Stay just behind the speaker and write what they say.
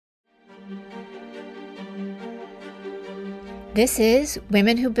This is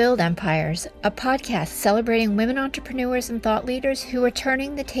Women Who Build Empires, a podcast celebrating women entrepreneurs and thought leaders who are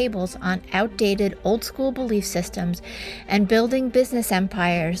turning the tables on outdated old school belief systems and building business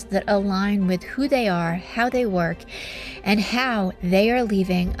empires that align with who they are, how they work, and how they are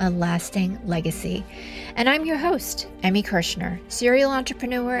leaving a lasting legacy. And I'm your host, Emmy Kirshner, serial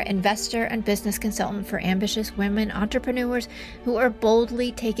entrepreneur, investor, and business consultant for ambitious women entrepreneurs who are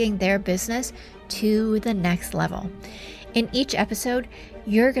boldly taking their business to the next level. In each episode,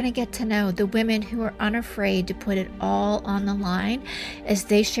 you're going to get to know the women who are unafraid to put it all on the line as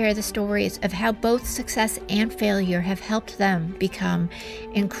they share the stories of how both success and failure have helped them become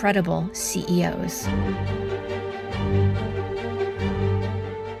incredible CEOs.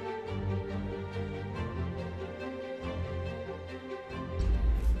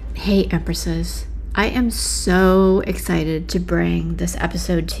 Hey, Empresses. I am so excited to bring this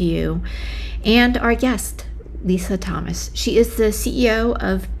episode to you and our guest, Lisa Thomas. She is the CEO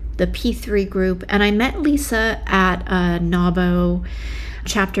of the P3 Group, and I met Lisa at a NAWBO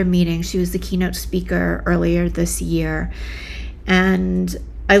chapter meeting. She was the keynote speaker earlier this year, and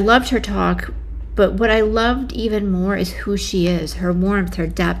I loved her talk, but what I loved even more is who she is, her warmth, her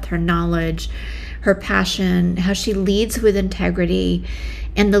depth, her knowledge, her passion, how she leads with integrity,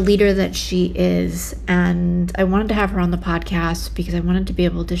 and the leader that she is. And I wanted to have her on the podcast because I wanted to be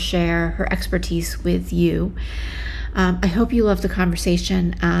able to share her expertise with you. I hope you love the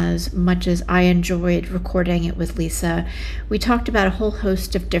conversation as much as I enjoyed recording it with Lisa. We talked about a whole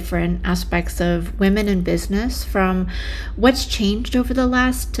host of different aspects of women in business, from what's changed over the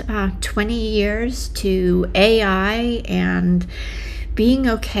last 20 years to AI and being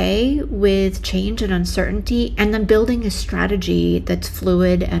okay with change and uncertainty, and then building a strategy that's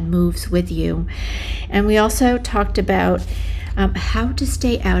fluid and moves with you. And we also talked about how to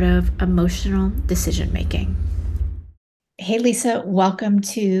stay out of emotional decision making. Hey, Lisa, welcome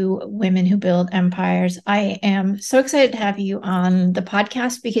to Women Who Build Empires. I am so excited to have you on the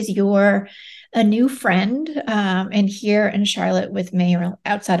podcast because you're a new friend and here in Charlotte with me, or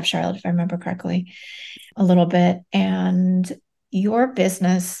outside of Charlotte, if I remember correctly, a little bit. And your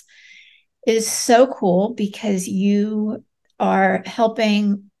business is so cool because you are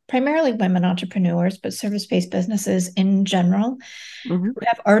helping primarily women entrepreneurs, but service-based businesses in general who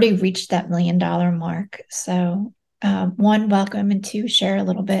have already reached that $1 million mark. So one, welcome, and two, share a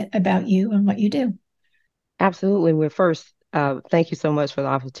little bit about you and what you do. Absolutely. Well, first, thank you so much for the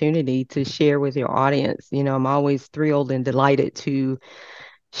opportunity to share with your audience. You know, I'm always thrilled and delighted to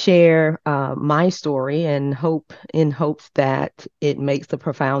share my story and in hopes that it makes a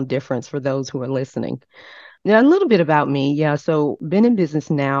profound difference for those who are listening. Now, a little bit about me. Yeah, so been in business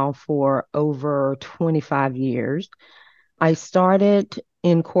now for over 25 years. I started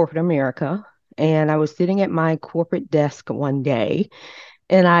in corporate America, and I was sitting at my corporate desk one day,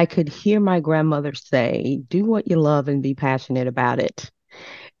 and I could hear my grandmother say, "Do what you love and be passionate about it."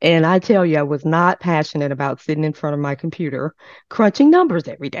 And I tell you, I was not passionate about sitting in front of my computer crunching numbers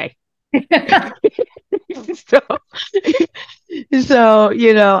every day. so,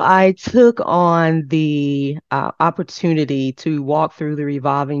 I took on the opportunity to walk through the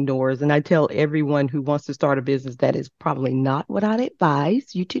revolving doors. And I tell everyone who wants to start a business that is probably not what I'd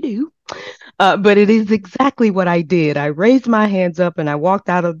advise you to do. But it is exactly what I did. I raised my hands up and I walked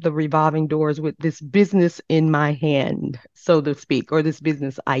out of the revolving doors with this business in my hand, so to speak, or this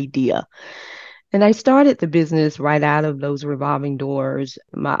business idea. And I started the business right out of those revolving doors.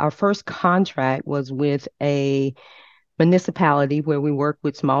 Our first contract was with a municipality where we work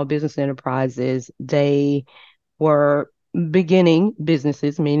with small business enterprises. They were beginning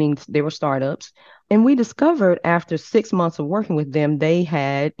businesses, meaning they were startups. And we discovered after 6 months of working with them, they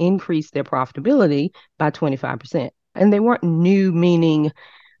had increased their profitability by 25%. And they weren't new, meaning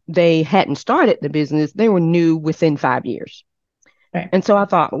they hadn't started the business, they were new within 5 years. Right. And so I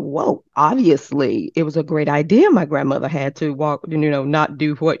thought, whoa, obviously it was a great idea my grandmother had to walk, not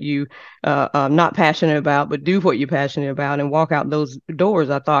do what you not passionate about, but do what you're passionate about and walk out those doors.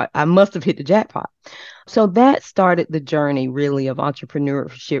 I thought I must have hit the jackpot. So that started the journey really of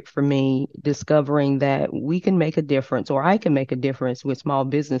entrepreneurship for me, discovering that we can make a difference, or I can make a difference with small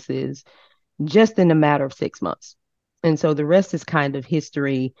businesses just in a matter of 6 months. And so the rest is kind of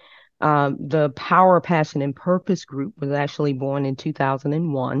history. The Power, Passion, and Purpose group was actually born in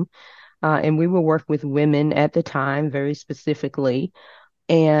 2001. And we were working with women at the time, very specifically.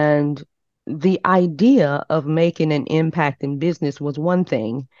 And the idea of making an impact in business was one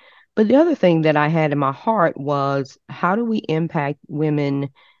thing. But the other thing that I had in my heart was, how do we impact women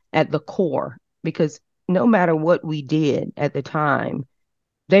at the core? Because no matter what we did at the time,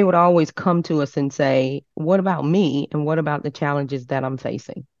 they would always come to us and say, what about me? And what about the challenges that I'm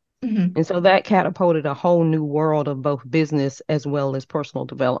facing? Hmm. And so that catapulted a whole new world of both business as well as personal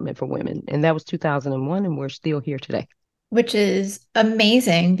development for women. And that was 2001, and we're still here today. Which is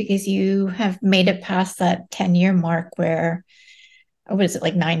amazing because you have made it past that 10-year mark where, what is it,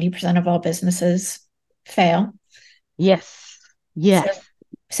 like 90% of all businesses fail. Yes. So, Yes.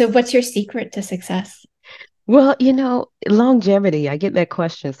 so what's your secret to success? Well, longevity, I get that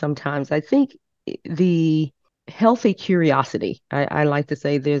question sometimes. I think the healthy curiosity, I like to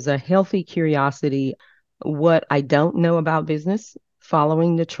say there's a healthy curiosity, what I don't know about business,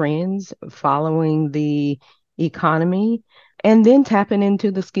 following the trends, following the economy, and then tapping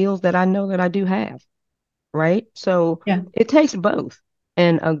into the skills that I know that I do have, right? So Yeah. it takes both.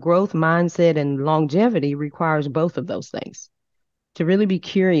 And a growth mindset and longevity requires both of those things to really be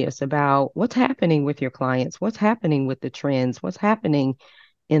curious about what's happening with your clients, what's happening with the trends, what's happening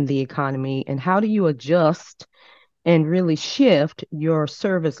in the economy, and how do you adjust and really shift your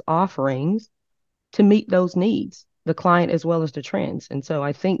service offerings to meet those needs, the client as well as the trends. And so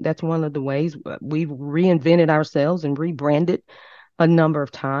I think that's one of the ways we've reinvented ourselves and rebranded a number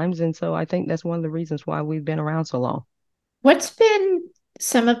of times. And so I think that's one of the reasons why we've been around so long. What's been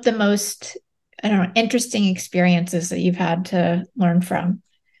some of the most, I don't know, interesting experiences that you've had to learn from?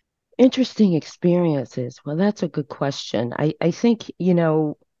 Interesting experiences. Well, that's a good question. I think,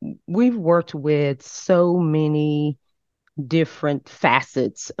 we've worked with so many different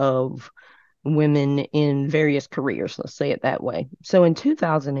facets of women in various careers, let's say it that way. So in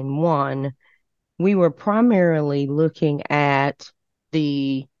 2001, we were primarily looking at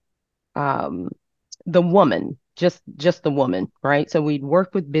the um the woman, just the woman, right? So we'd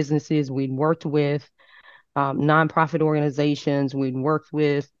worked with businesses, we'd worked with nonprofit organizations, we'd worked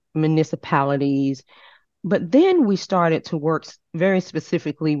with municipalities, but then we started to work very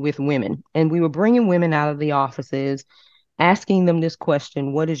specifically with women, and we were bringing women out of the offices, asking them this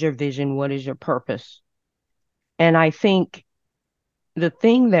question: what is your vision? What is your purpose? And I think the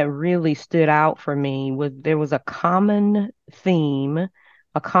thing that really stood out for me was there was a common theme,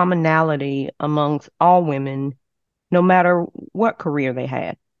 a commonality amongst all women, no matter what career they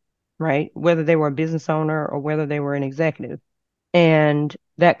had, right? Whether they were a business owner or whether they were an executive. And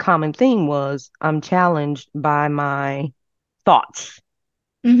that common theme was I'm challenged by my thoughts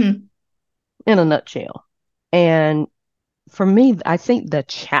Hmm. in a nutshell. And for me, I think the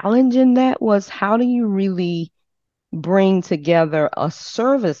challenge in that was how do you really bring together a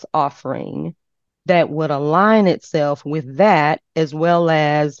service offering that would align itself with that, as well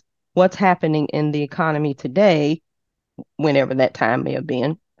as what's happening in the economy today, whenever that time may have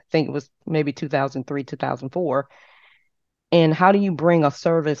been. I think it was maybe 2003, 2004. And how do you bring a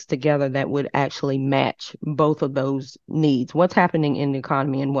service together that would actually match both of those needs? What's happening in the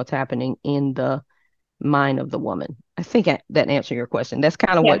economy and what's happening in the mind of the woman? I think that answered your question. That's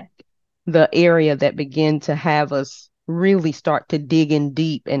kind of what Yeah. the area that began to have us really start to dig in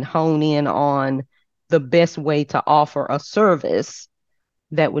deep and hone in on the best way to offer a service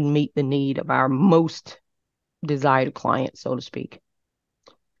that would meet the need of our most desired client, so to speak.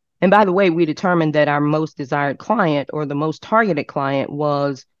 And by the way, we determined that our most desired client or the most targeted client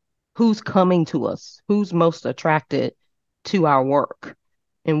was who's coming to us, who's most attracted to our work.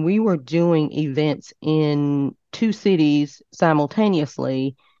 And we were doing events in two cities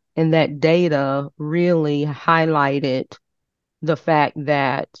simultaneously, and that data really highlighted the fact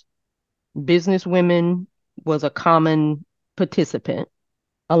that business women was a common participant,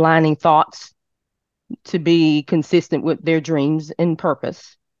 aligning thoughts to be consistent with their dreams and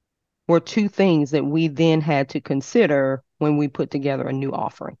purpose were two things that we then had to consider when we put together a new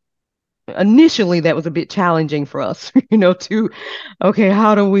offering. Initially, that was a bit challenging for us, okay,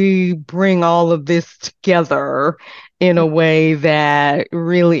 how do we bring all of this together in a way that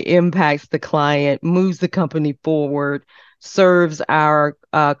really impacts the client, moves the company forward, serves our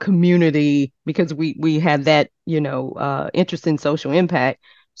community, because we had that, interest in social impact,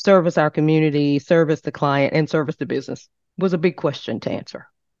 service our community, service the client, and service the business was a big question to answer.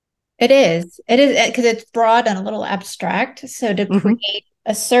 It is. It is because it's broad and a little abstract. So to Mhm. create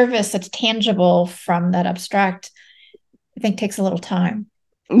a service that's tangible from that abstract, I think takes a little time.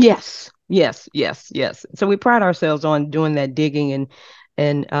 Yes, yes, yes, yes. So we pride ourselves on doing that digging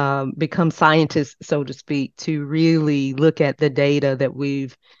and become scientists, so to speak, to really look at the data that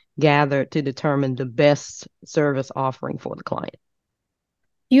we've gathered to determine the best service offering for the client.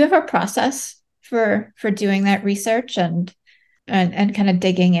 Do you have a process for doing that research and kind of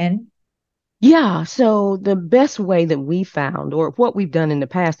digging in? Yeah, so the best way that we found, or what we've done in the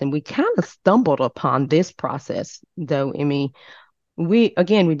past, and we kind of stumbled upon this process, though, Emmy, we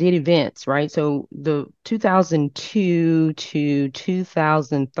did events, right? So the 2002 to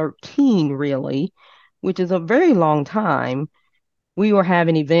 2013, really, which is a very long time, we were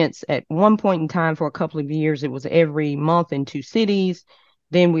having events at one point in time for a couple of years. It was every month in two cities.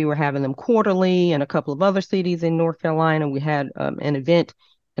 Then we were having them quarterly in a couple of other cities in North Carolina. We had an event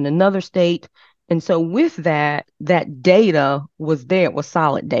in another state. And so with that, that data was there, it was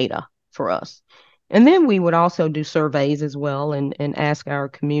solid data for us. And then we would also do surveys as well and ask our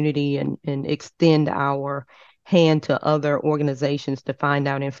community and extend our hand to other organizations to find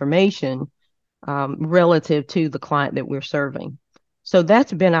out information relative to the client that we're serving. So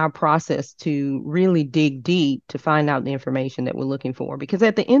that's been our process to really dig deep to find out the information that we're looking for. Because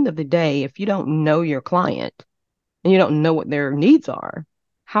at the end of the day, if you don't know your client and you don't know what their needs are,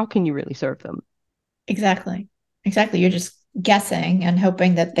 how can you really serve them? Exactly. Exactly. You're just guessing and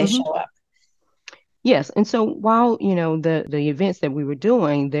hoping that they Hmm. show up. Yes. And so while, the events that we were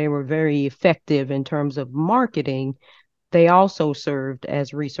doing, they were very effective in terms of marketing, they also served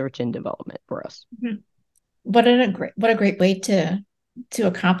as research and development for us. Mhm. What a great way to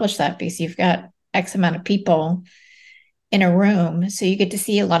accomplish that, because you've got X amount of people in a room, so you get to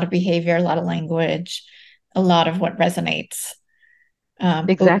see a lot of behavior, a lot of language, a lot of what resonates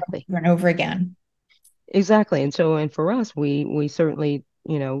over Exactly. and over again. Exactly. And for us, we certainly,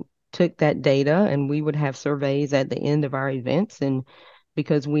 took that data and we would have surveys at the end of our events. And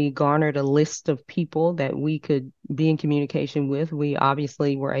because we garnered a list of people that we could be in communication with, we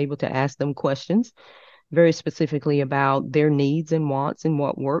obviously were able to ask them questions very specifically about their needs and wants and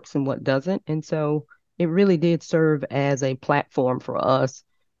what works and what doesn't. And so it really did serve as a platform for us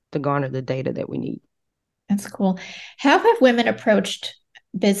to garner the data that we need. That's cool. How have women approached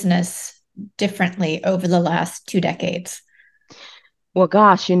business differently over the last 2 decades? Well,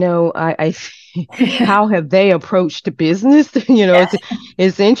 gosh, how have they approached the business?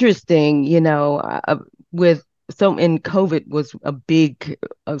 It's interesting, with so and COVID was a big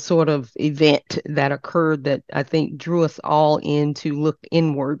sort of event that occurred that I think drew us all in to look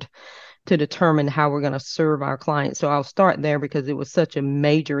inward to determine how we're going to serve our clients. So I'll start there because it was such a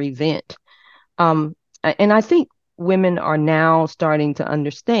major event. And I think women are now starting to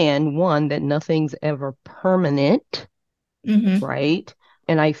understand, one, that nothing's ever permanent, Hmm. right?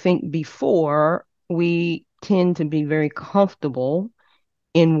 And I think before we tend to be very comfortable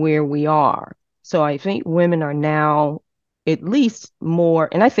in where we are. So I think women are now at least more,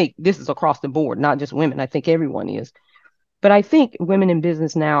 and I think this is across the board, not just women. I think everyone is. But I think women in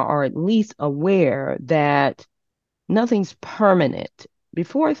business now are at least aware that nothing's permanent.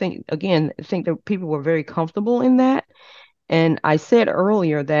 Before, I think that people were very comfortable in that. And I said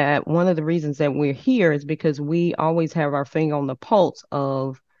earlier that one of the reasons that we're here is because we always have our finger on the pulse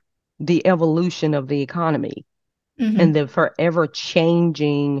of the evolution of the economy and Hmm. the forever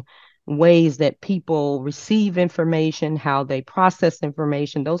changing ways that people receive information, how they process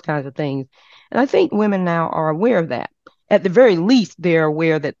information, those kinds of things. And I think women now are aware of that. At the very least, they're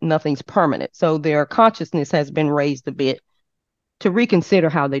aware that nothing's permanent. So their consciousness has been raised a bit to reconsider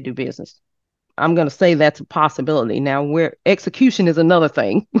how they do business. I'm going to say that's a possibility. Now, where execution is another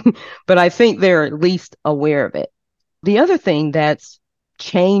thing, but I think they're at least aware of it. The other thing that's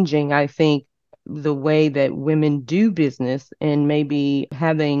changing, I think, the way that women do business and maybe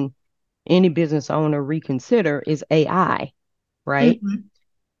having any business owner reconsider is AI, right? Hmm.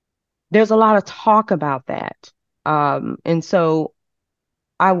 There's a lot of talk about that. And so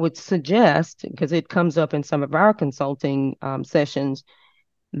I would suggest, because it comes up in some of our consulting sessions,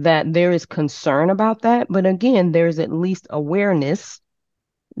 that there is concern about that. But again, there's at least awareness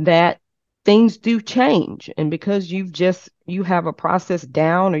that things do change. And because you have a process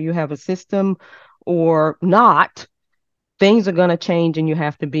down or you have a system or not, things are going to change and you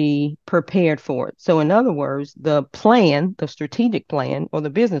have to be prepared for it. So in other words, the plan, the strategic plan or the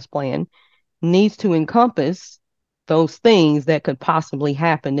business plan needs to encompass those things that could possibly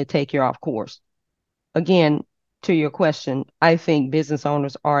happen to take you off course. Again, to your question, I think business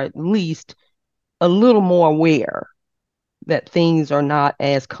owners are at least a little more aware that things are not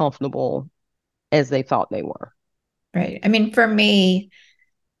as comfortable as they thought they were. Right. I mean, for me,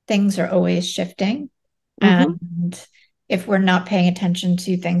 things are always shifting. Mm-hmm. And if we're not paying attention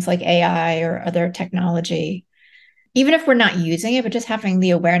to things like AI or other technology, even if we're not using it, but just having the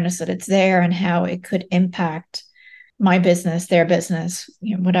awareness that it's there and how it could impact my business, their business,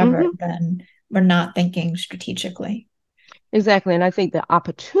 whatever, Mm-hmm. then we're not thinking strategically. Exactly. And I think the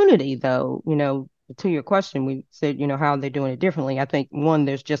opportunity, though, to your question, we said, how are they doing it differently? I think one,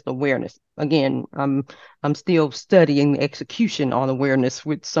 there's just awareness. Again, I'm still studying the execution on awareness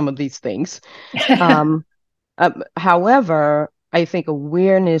with some of these things. Um, however, I think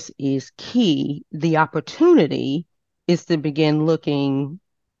awareness is key. The opportunity is to begin looking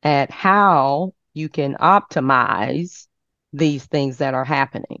at how you can optimize these things that are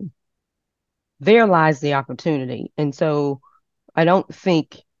happening. There lies the opportunity. And so I don't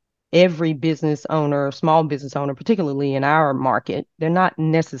think every business owner, small business owner, particularly in our market, they're not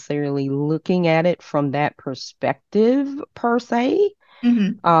necessarily looking at it from that perspective per se.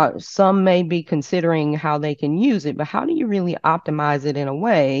 Mm-hmm. Some may be considering how they can use it, but how do you really optimize it in a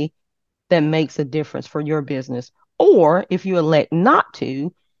way that makes a difference for your business? Or if you elect not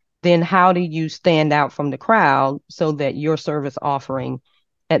to, then how do you stand out from the crowd so that your service offering,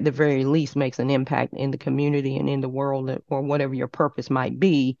 at the very least, makes an impact in the community and in the world, or whatever your purpose might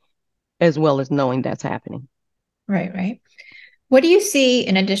be, as well as knowing that's happening? Right, right. What do you see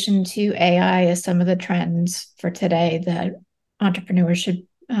in addition to AI as some of the trends for today that entrepreneurs should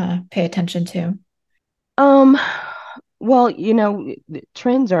pay attention to? Um, well, the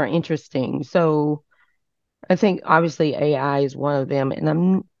trends are interesting. So I think obviously AI is one of them,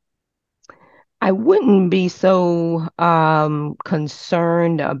 and I wouldn't be so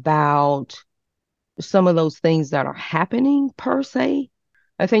concerned about some of those things that are happening per se.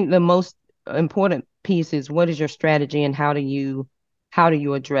 I think the most important piece is what is your strategy and how do you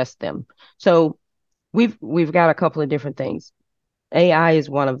address them. So we've got a couple of different things. AI is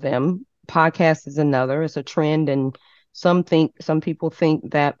one of them. Podcast is another. It's a trend, and some people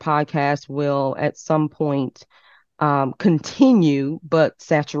think that podcast will at some point continue, but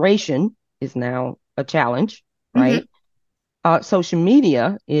saturation is now a challenge, Mm-hmm. right? Social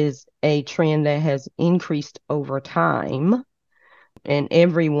media is a trend that has increased over time, and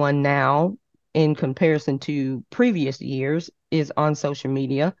everyone now, in comparison to previous years, is on social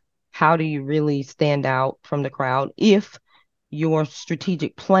media. How do you really stand out from the crowd if your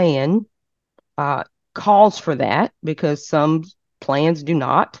strategic plan uh, calls for that? Because some plans do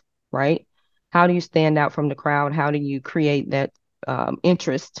not, right? How do you stand out from the crowd? How do you create that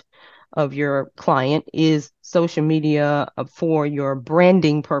interest of your client? Is social media for your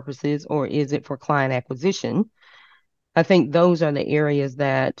branding purposes, or is it for client acquisition? I think those are the areas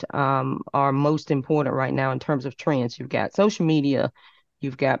that are most important right now in terms of trends. You've got social media,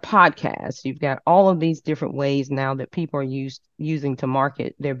 you've got podcasts, you've got all of these different ways now that people are using to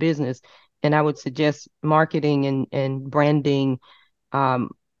market their business. And I would suggest marketing and branding are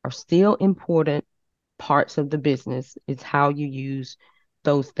still important parts of the business. It's how you use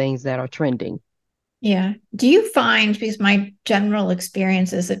those things that are trending. Yeah. Do you find, because my general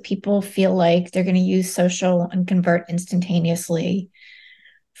experience is that people feel like they're going to use social and convert instantaneously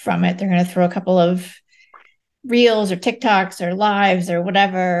from it. They're going to throw a couple of reels or TikToks or lives or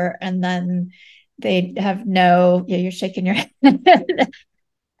whatever, and then they have no, yeah, you're shaking your head.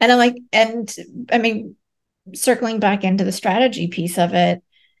 And I'm like, and I mean, circling back into the strategy piece of it,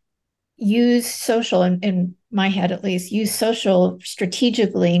 use social in my head at least, use social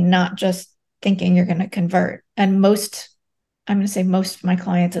strategically, not just thinking you're going to convert. And most, I'm going to say most of my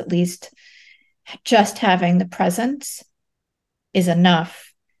clients at least, just having the presence is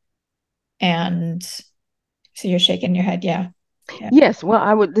enough. And so you're shaking your head. Yeah. Yeah. Yes,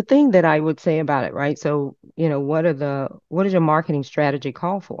 well, the thing that I would say about it, right? So, what does your marketing strategy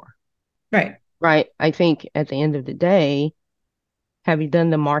call for? Right. Right? I think at the end of the day, have you done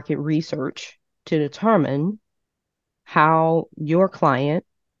the market research to determine how your client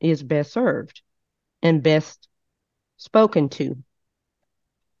is best served and best spoken to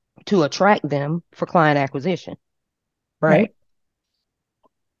attract them for client acquisition, right? Right.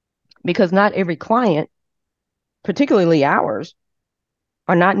 Because not every client, particularly ours,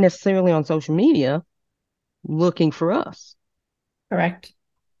 are not necessarily on social media looking for us, Correct.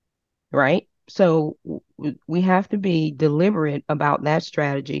 right? So we have to be deliberate about that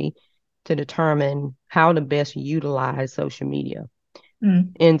strategy to determine how to best utilize social media.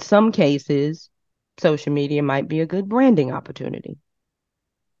 Mm. In some cases, social media might be a good branding opportunity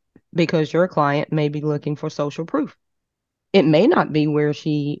because your client may be looking for social proof. It may not be where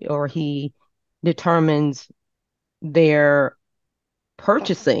she or he determines their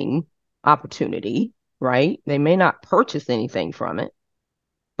purchasing opportunity, right? They may not purchase anything from it,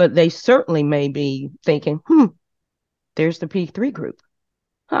 but they certainly may be thinking, there's the P3 group.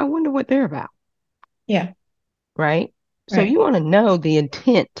 I wonder what they're about, Yeah. right? So Right. you want to know the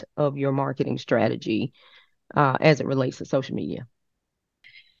intent of your marketing strategy as it relates to social media.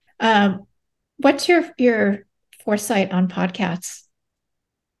 Um, what's your foresight on podcasts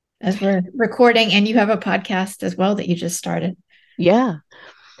as we're recording, and you have a podcast as well that you just started? Yeah,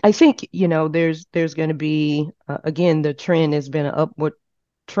 I think there's going to be again, the trend has been an upward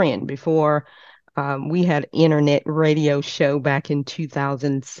trend. Before we had an internet radio show back in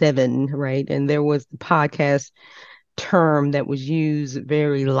 2007, right? And there was the podcast term that was used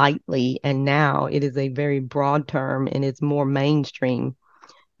very lightly, and now it is a very broad term and it's more mainstream.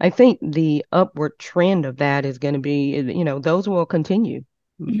 I think the upward trend of that is going to be, those will continue.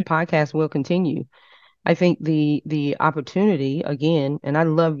 Mhm. Podcasts will continue. I think the opportunity again, and I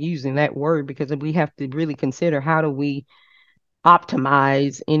love using that word because we have to really consider how do we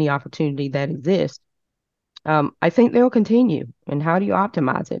optimize any opportunity that exists. I think they'll continue. And how do you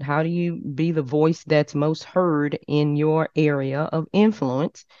optimize it? How do you be the voice that's most heard in your area of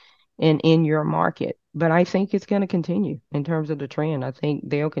influence and in your market? But I think it's going to continue in terms of the trend. I think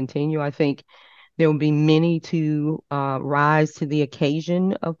they'll continue. I think there will be many to rise to the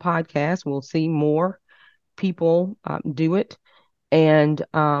occasion of podcasts. We'll see more people do it. And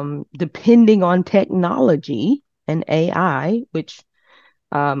depending on technology and AI, which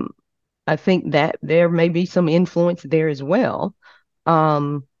um, I think that there may be some influence there as well.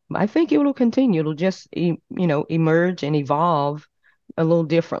 I think it will continue. It'll just, emerge and evolve a little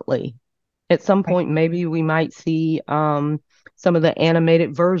differently. At some Right. point, maybe we might see some of the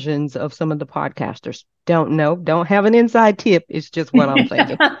animated versions of some of the podcasters. Don't know. Don't have an inside tip. It's just what I'm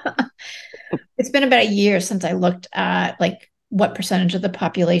thinking. It's been about a year since I looked at like what percentage of the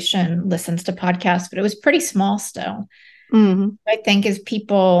population listens to podcasts, but it was pretty small still. Hmm. I think as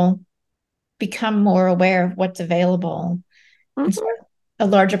people become more aware of what's available and Hmm. start, a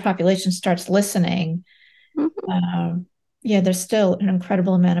larger population starts listening, Hmm. um, yeah, there's still an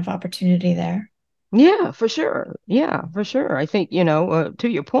incredible amount of opportunity there. Yeah, for sure. Yeah, for sure. I think, to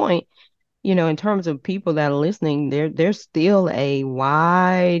your point, in terms of people that are listening, there's still a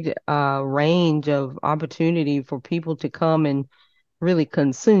wide range of opportunity for people to come and really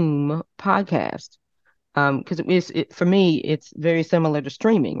consume podcasts. Because for me, it's very similar to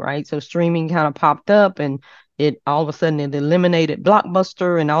streaming, right? So streaming kind of popped up, and it all of a sudden it eliminated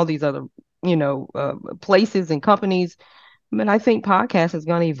Blockbuster and all these other, places and companies. But I think podcast is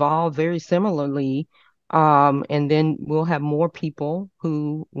going to evolve very similarly. And then we'll have more people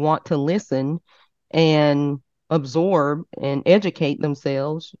who want to listen and absorb and educate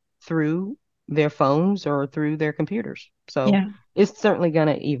themselves through their phones or through their computers. So Yeah, it's certainly going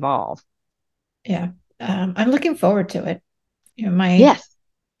to evolve. yeah. I'm looking forward to it. You know, Yes.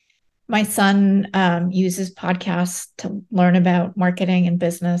 my son uses podcasts to learn about marketing and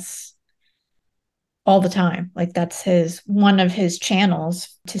business all the time. Like that's his one of his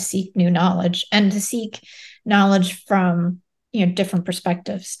channels to seek new knowledge and to seek knowledge from different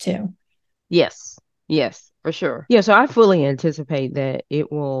perspectives too. Yes. Yes, for sure. Yeah. So I fully anticipate that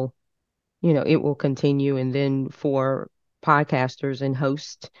it will continue. And then for podcasters and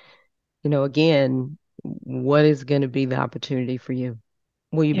hosts, again, what is going to be the opportunity for you?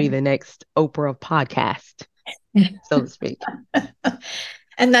 Will you be Yeah. the next Oprah of podcast, so to speak?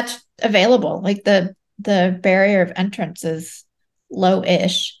 And that's available. Like the barrier of entrance is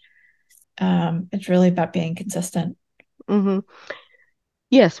low-ish. It's really about being consistent. Hmm.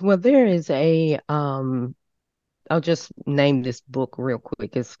 Yes. Well, there is I'll just name this book real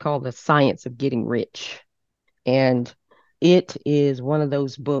quick. It's called The Science of Getting Rich. And it is one of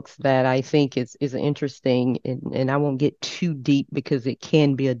those books that I think is interesting, and I won't get too deep because it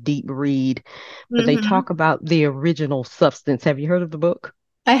can be a deep read, but they Mm-hmm. talk about the original substance. Have you heard of the book?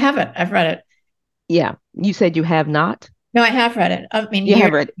 I haven't. I've read it. Yeah. You said you have not? No, I have read it. I mean, You years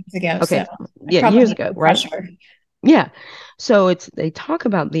have read it. ago. So Okay. I Yeah, probably years need a ago, right? refresher. Yeah. So they talk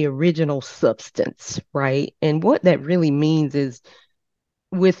about the original substance, right? And what that really means is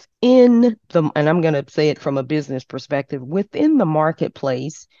and I'm going to say it from a business perspective, within the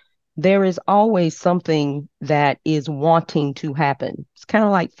marketplace, there is always something that is wanting to happen. It's kind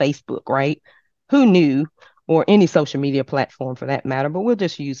of like Facebook, right? Who knew, or any social media platform for that matter, but we'll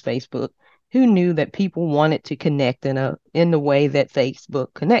just use Facebook. Who knew that people wanted to connect in the way that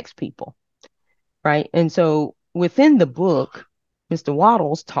Facebook connects people, right? And so within the book, Mr.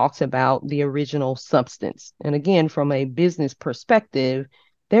 Waddles talks about the original substance. And again, from a business perspective,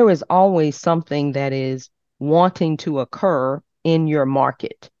 there is always something that is wanting to occur in your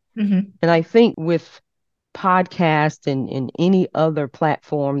market. Mm-hmm. And I think with podcast and any other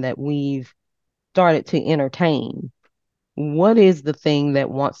platform that we've started to entertain, what is the thing that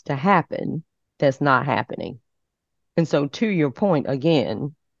wants to happen that's not happening? And so, to your point,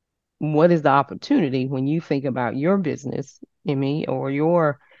 again, what is the opportunity when you think about your business, Emmy, or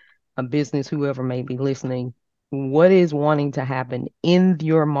your a business, whoever may be listening? What is wanting to happen in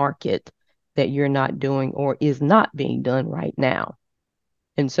your market that you're not doing or is not being done right now?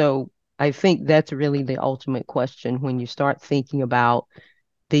 And so I think that's really the ultimate question when you start thinking about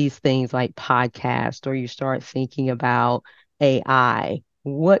these things like podcast, or you start thinking about AI,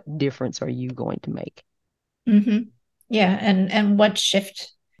 what difference are you going to make? Mm-hmm. Yeah. And what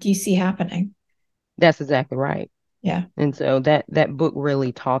shift do you see happening? That's exactly right. Yeah. And so that book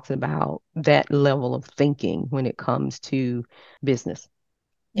really talks about that level of thinking when it comes to business.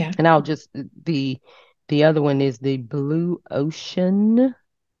 Yeah. And I'll just the other one is the Blue Ocean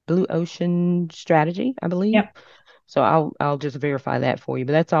strategy, I believe. Yep. So I'll just verify that for you.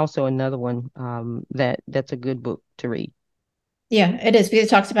 But that's also another one that's a good book to read. Yeah, it is because it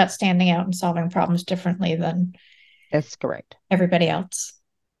talks about standing out and solving problems differently than That's correct. everybody else.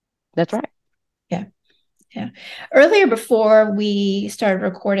 That's right. Yeah. Yeah. Earlier, before we started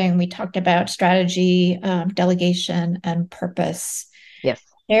recording, we talked about strategy, delegation, and purpose. Yes.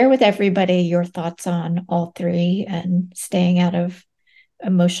 Share with everybody your thoughts on all three and staying out of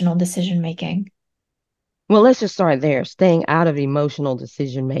emotional decision making. Well, let's just start there. Staying out of emotional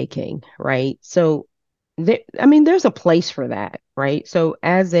decision making, right? So I mean, there's a place for that, right? So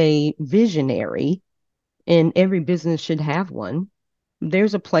as a visionary, and every business should have one,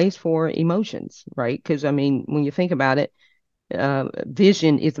 there's a place for emotions, right? Because I mean, when you think about it,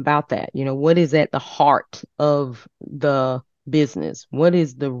 vision is about that. You know, what is at the heart of the business? What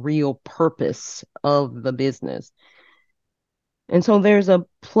is the real purpose of the business? And so there's a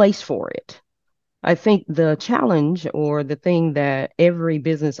place for it. I think the challenge, or the thing that every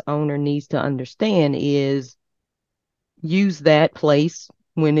business owner needs to understand, is use that place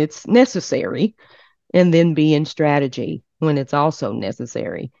when it's necessary, and then be in strategy when it's also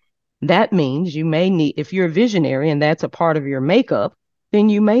necessary. That means you may need, if you're a visionary and that's a part of your makeup, then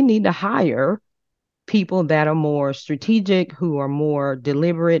you may need to hire people that are more strategic, who are more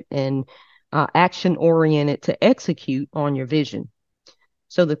deliberate and action oriented to execute on your vision.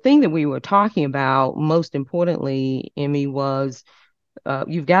 So the thing that we were talking about most importantly, Emmy, was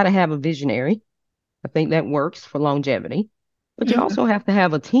you've got to have a visionary. I think that works for longevity, but you Mhm. also have to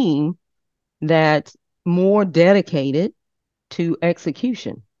have a team that's more dedicated to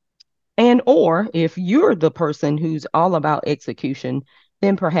execution. And or if you're the person who's all about execution,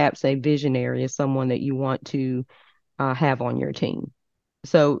 then perhaps a visionary is someone that you want to have on your team.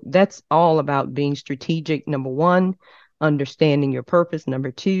 So that's all about being strategic, number one, understanding your purpose,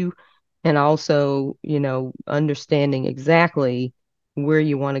 number two, and also, understanding exactly where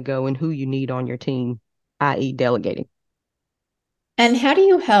you want to go and who you need on your team, i.e., delegating. And how do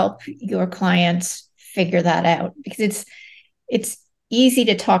you help your clients figure that out? Because it's easy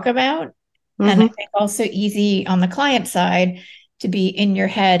to talk about, and I Mm-hmm. think also easy on the client side to be in your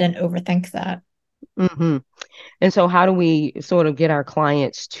head and overthink that. Mm-hmm. And so, how do we sort of get our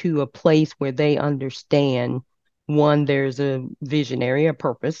clients to a place where they understand, one, there's a visionary, a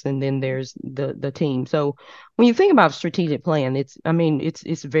purpose, and then there's the team. So, when you think about strategic plan, I mean,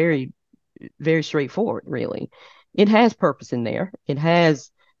 it's very, very straightforward, really. It has purpose in there. It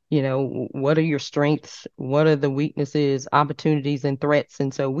has, what are your strengths? What are the weaknesses, opportunities, and threats?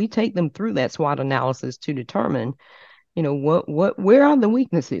 And so we take them through that SWOT analysis to determine, where are the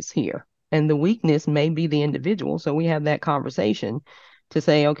weaknesses here? And the weakness may be the individual. So we have that conversation to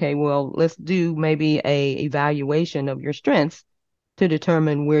say, okay, well, let's do maybe a evaluation of your strengths to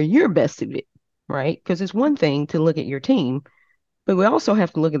determine where you're best suited, right? Because it's one thing to look at your team, but we also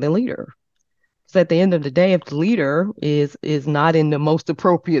have to look at the leader. Because at the end of the day, if the leader is not in the most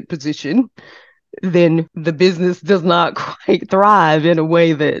appropriate position, then the business does not quite thrive in a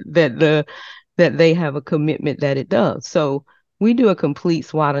way that they have a commitment that it does. So we do a complete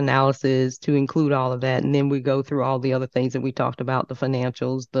SWOT analysis to include all of that. And then we go through all the other things that we talked about, the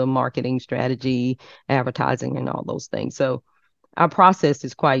financials, the marketing strategy, advertising, and all those things. So our process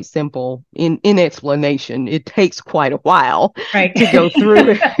is quite simple in explanation. It takes quite a while Right. to go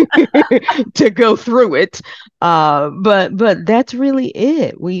through to go through it. But that's really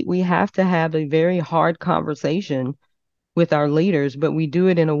it. We have to have a very hard conversation with our leaders, but we do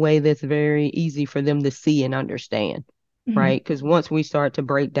it in a way that's very easy for them to see and understand, Mhm. right? Because once we start to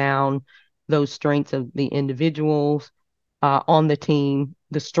break down those strengths of the individuals on the team,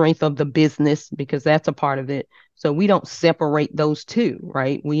 the strength of the business, because that's a part of it. So we don't separate those two,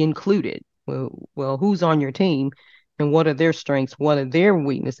 right? We include it. Well, who's on your team and what are their strengths? What are their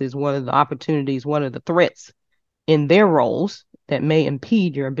weaknesses? What are the opportunities? What are the threats in their roles that may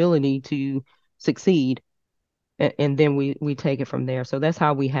impede your ability to succeed? And then we take it from there. So that's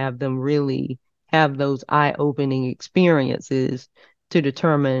how we have them really have those eye-opening experiences to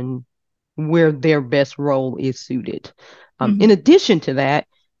determine where their best role is suited. In Mhm. addition to that,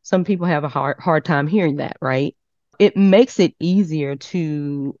 some people have a hard time hearing that, right? It makes it easier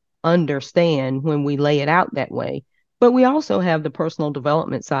to understand when we lay it out that way. But we also have the personal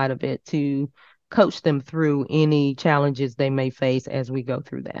development side of it to coach them through any challenges they may face as we go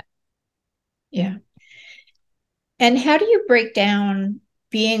through that. Yeah. And how do you break down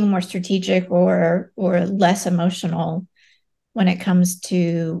being more strategic or less emotional when it comes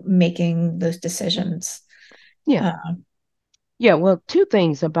to making those decisions? Yeah. Uh, Yeah. Well, two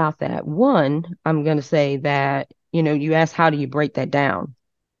things about that. One, I'm going to say that, you asked, how do you break that down?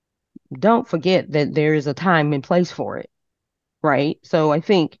 Don't forget that there is a time and place for it, right? So I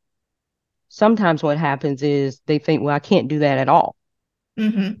think sometimes what happens is they think, well, I can't do that at all,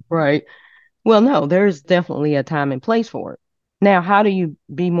 mm-hmm. right? Well, no, there's definitely a time and place for it. Now, how do you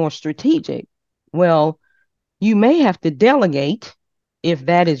be more strategic? Well, you may have to delegate if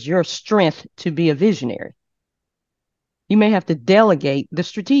that is your strength to be a visionary. You may have to delegate the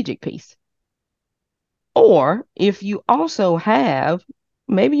strategic piece. Or if you also have,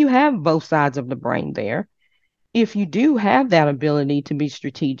 maybe you have both sides of the brain there. If you do have that ability to be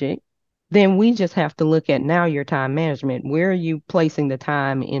strategic, then we just have to look at now your time management. Where are you placing the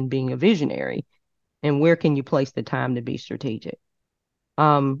time in being a visionary? And where can you place the time to be strategic?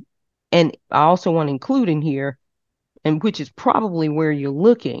 Um, and I also want to include in here, and which is probably where you're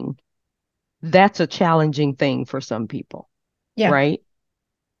looking, that's a challenging thing for some people, Yeah. right?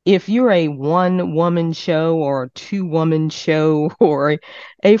 If you're a one woman show or a two woman show or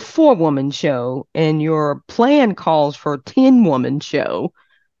a four woman show and your plan calls for a 10-woman show,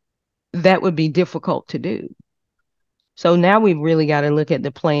 that would be difficult to do. So now we've really got to look at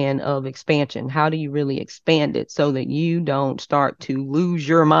the plan of expansion. How do you really expand it so that you don't start to lose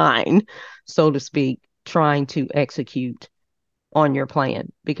your mind, so to speak, trying to execute on your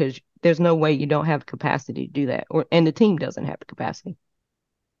plan? Because there's no way you don't have capacity to do that, and the team doesn't have the capacity.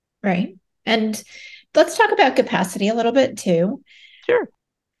 Right. And let's talk about capacity a little bit too, Sure.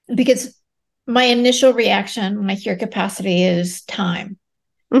 because my initial reaction when I hear capacity is time.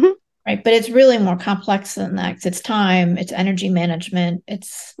 Mm-hmm. Right. But it's really more complex than that. 'Cause it's time, it's energy management,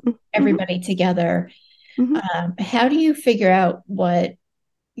 it's Mm-hmm. everybody together. Mm-hmm. How do you figure out what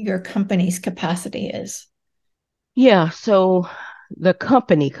your company's capacity is? Yeah. So the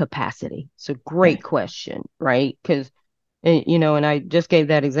company capacity. It's a Yeah. great question, right? Because, and I just gave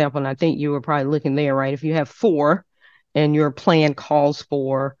that example, and I think you were probably looking there, right? If you have four and your plan calls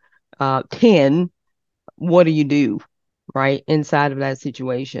for 10, what do you do, right? Inside of that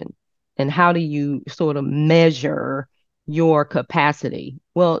situation. And how do you sort of measure your capacity?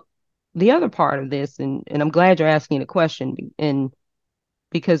 Well, the other part of this, and I'm glad you're asking the question, and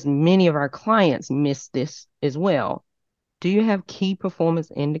because many of our clients miss this as well. Do you have key performance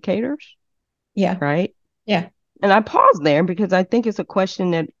indicators? Yeah. Right. Yeah. And I pause there because I think it's a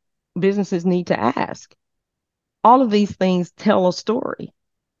question that businesses need to ask. All of these things tell a story,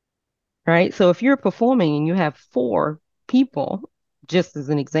 right? So if you're performing and you have four people, just as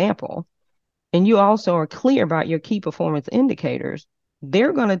an example, and you also are clear about your key performance indicators,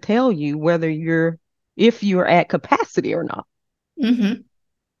 they're going to tell you if you're at capacity or not, Mm-hmm.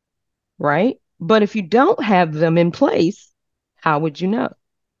 right? But if you don't have them in place, how would you know?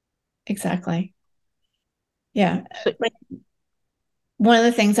 Exactly. Yeah. So, Like one of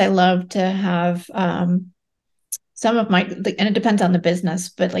the things I love to have some of my like, and it depends on the business,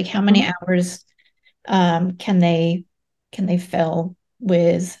 but like how many mhm, hours can they fill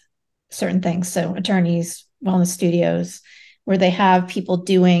with certain things? So attorneys, wellness studios, where they have people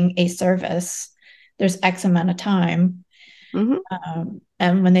doing a service, there's X amount of time. mhm.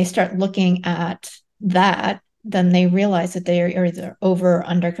 And when they start looking at that, then they realize that they are either over or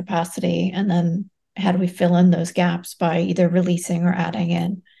under capacity. And then how do we fill in those gaps by either releasing or adding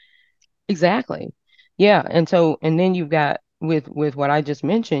in? Exactly. Yeah. And then you've got with what I just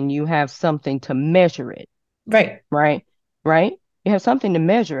mentioned, you have something to measure it, Right. right? Right? You have something to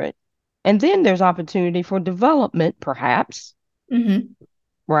measure it. And then there's opportunity for development, perhaps, Mm-hmm.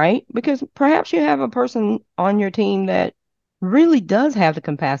 right? Because perhaps you have a person on your team that really does have the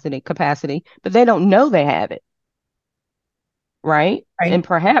capacity, but they don't know they have it, right? And Right.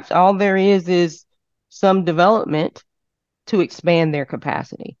 perhaps all there is some development to expand their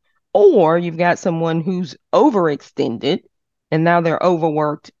capacity. Or you've got someone who's overextended and now they're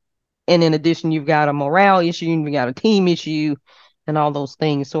overworked. And in addition, you've got a morale issue, you've got a team issue, and all those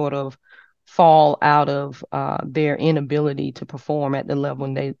things sort of fall out of their inability to perform at the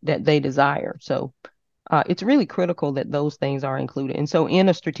level that they desire. So it's really critical that those things are included. And so in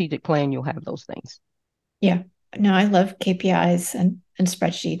a strategic plan, you'll have those things. Yeah. No, I love KPIs and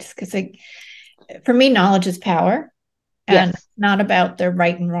spreadsheets because for me, knowledge is power and Yes, not about the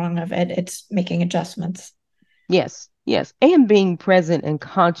right and wrong of it. It's making adjustments. yes, yes. And being present and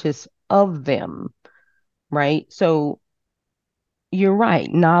conscious of them, right? So you're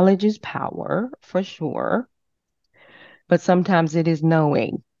right. Knowledge is power for sure, but sometimes it is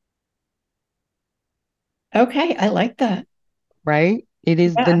knowing, Okay, I like that. right? It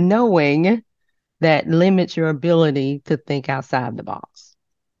is the Yeah. knowing that limits your ability to think outside the box,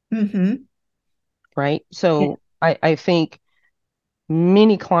 Mm-hmm. right? So I think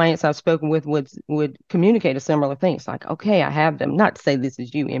many clients I've spoken with would communicate a similar thing. It's like, okay, I have them. Not to say this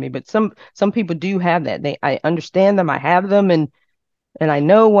is you, Emmy, but some people do have that. I understand them, I have them, and I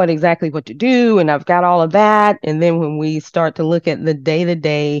know what to do, and I've got all of that. And then when we start to look at the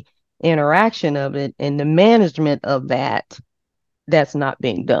day-to-day interaction of it and the management of that, that's not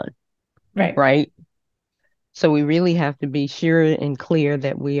being done, Right. right? So we really have to be sure and clear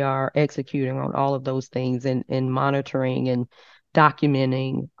that we are executing on all of those things and monitoring and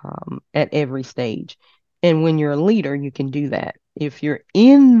documenting at every stage. And when you're a leader, you can do that. If you're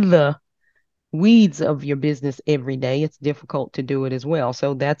in the weeds of your business every day, it's difficult to do it as well.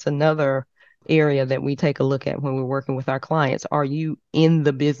 So that's another area that we take a look at when we're working with our clients. Are you in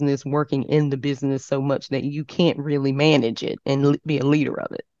the business, working in the business so much that you can't really manage it and be a leader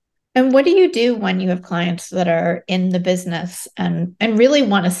of it? And what do you do when you have clients that are in the business and really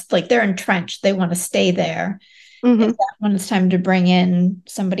want to, like, they're entrenched, they want to stay there? Is Hmm. that when it's time to bring in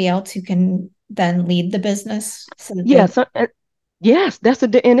somebody else who can then lead the business so that Yeah, they, so, yes,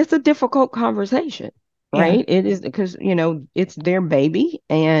 and it's a difficult conversation, yeah, right? It is because, it's their baby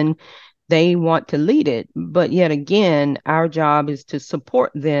and they want to lead it. But yet again, our job is to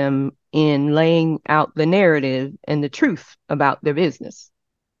support them in laying out the narrative and the truth about their business,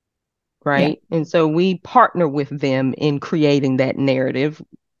 yeah, right? And so we partner with them in creating that narrative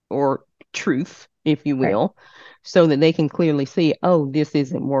or truth, if you right, will, so that they can clearly see, oh, this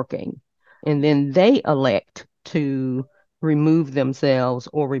isn't working. And then they elect to remove themselves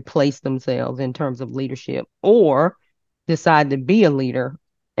or replace themselves in terms of leadership or decide to be a leader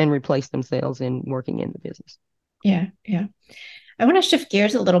and replace themselves in working in the business. yeah, yeah. I want to shift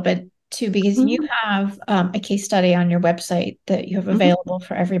gears a little bit too, because you Hmm. have a case study on your website that you have Hmm. available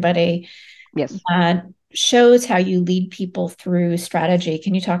for everybody Yes. that shows how you lead people through strategy.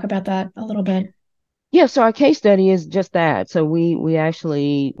 Can you talk about that a little bit? Yeah, so our case study is just that. So we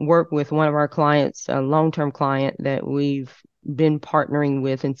actually work with one of our clients, a long-term client that we've been partnering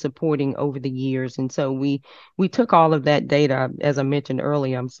with and supporting over the years. And so we took all of that data, as I mentioned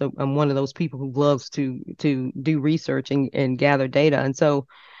earlier. I'm one of those people who loves to do research and gather data. And so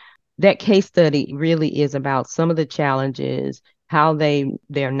that case study really is about some of the challenges, how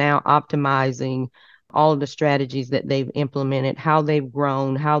they're now optimizing all of the strategies that they've implemented, how they've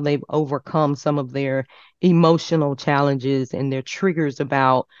grown, how they've overcome some of their emotional challenges and their triggers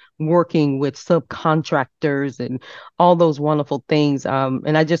about working with subcontractors and all those wonderful things.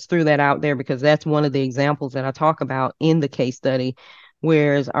 And I just threw that out there because that's one of the examples that I talk about in the case study,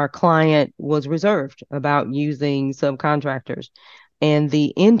 whereas our client was reserved about using subcontractors. And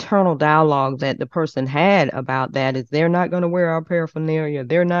the internal dialogue that the person had about that is they're not going to wear our paraphernalia.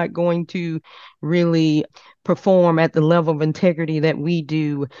 They're not going to really perform at the level of integrity that we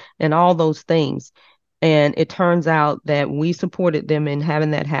do, and all those things. And it turns out that we supported them in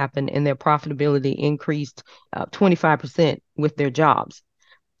having that happen, and their profitability increased 25% with their jobs.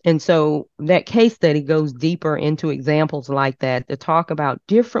 And so that case study goes deeper into examples like that to talk about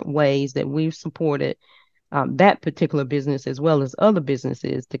different ways that we've supported that particular business as well as other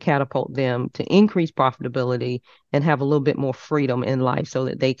businesses to catapult them to increase profitability and have a little bit more freedom in life so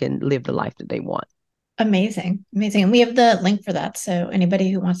that they can live the life that they want. Amazing. Amazing. And we have the link for that. So anybody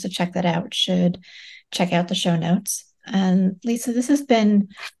who wants to check that out should check out the show notes. And Lisa, this has been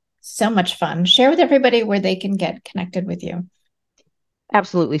so much fun. Share with everybody where they can get connected with you.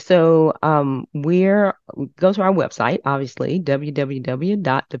 Absolutely. So we're go to our website, obviously,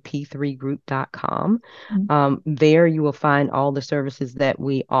 www.thep3group.com. There you will find all the services that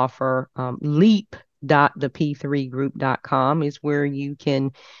we offer. Leap.thep3group.com is where you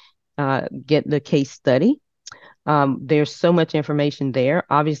can get the case study. There's so much information there.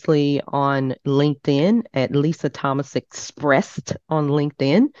 Obviously, on LinkedIn at Lisa Thomas Expressed on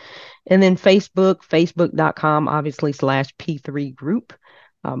LinkedIn. And then Facebook, facebook.com, obviously, /P3 Group.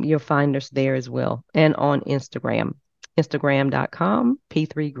 You'll find us there as well. And on Instagram, instagram.com,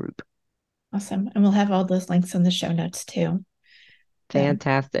 P3 Group. Awesome. And we'll have all those links in the show notes too. So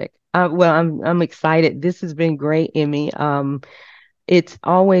Fantastic. Well, I'm excited. This has been great, Emmy. It's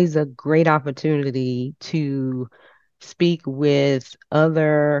always a great opportunity to speak with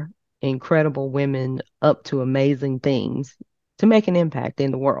other incredible women up to amazing things to make an impact in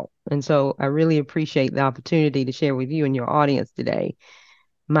the world. And so I really appreciate the opportunity to share with you and your audience today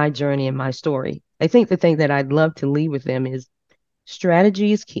my journey and my story. I think the thing that I'd love to leave with them is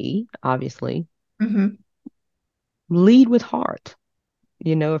strategy is key, obviously. Mm-hmm. Lead with heart.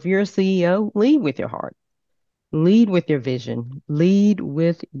 If you're a CEO, lead with your heart, lead with your vision, lead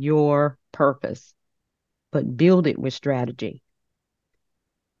with your purpose, but build it with strategy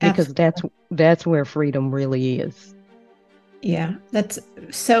because Absolutely. that's where freedom really is. Yeah, that's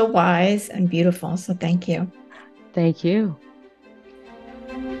so wise and beautiful. So thank you. Thank you.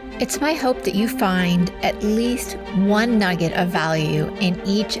 It's my hope that you find at least one nugget of value in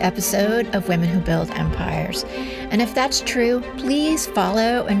each episode of Women Who Build Empires. And if that's true, please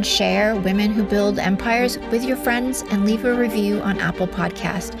follow and share Women Who Build Empires with your friends and leave a review on Apple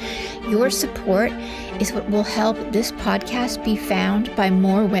Podcast. Your support is what will help this podcast be found by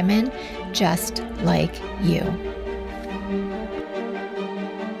more women just like you.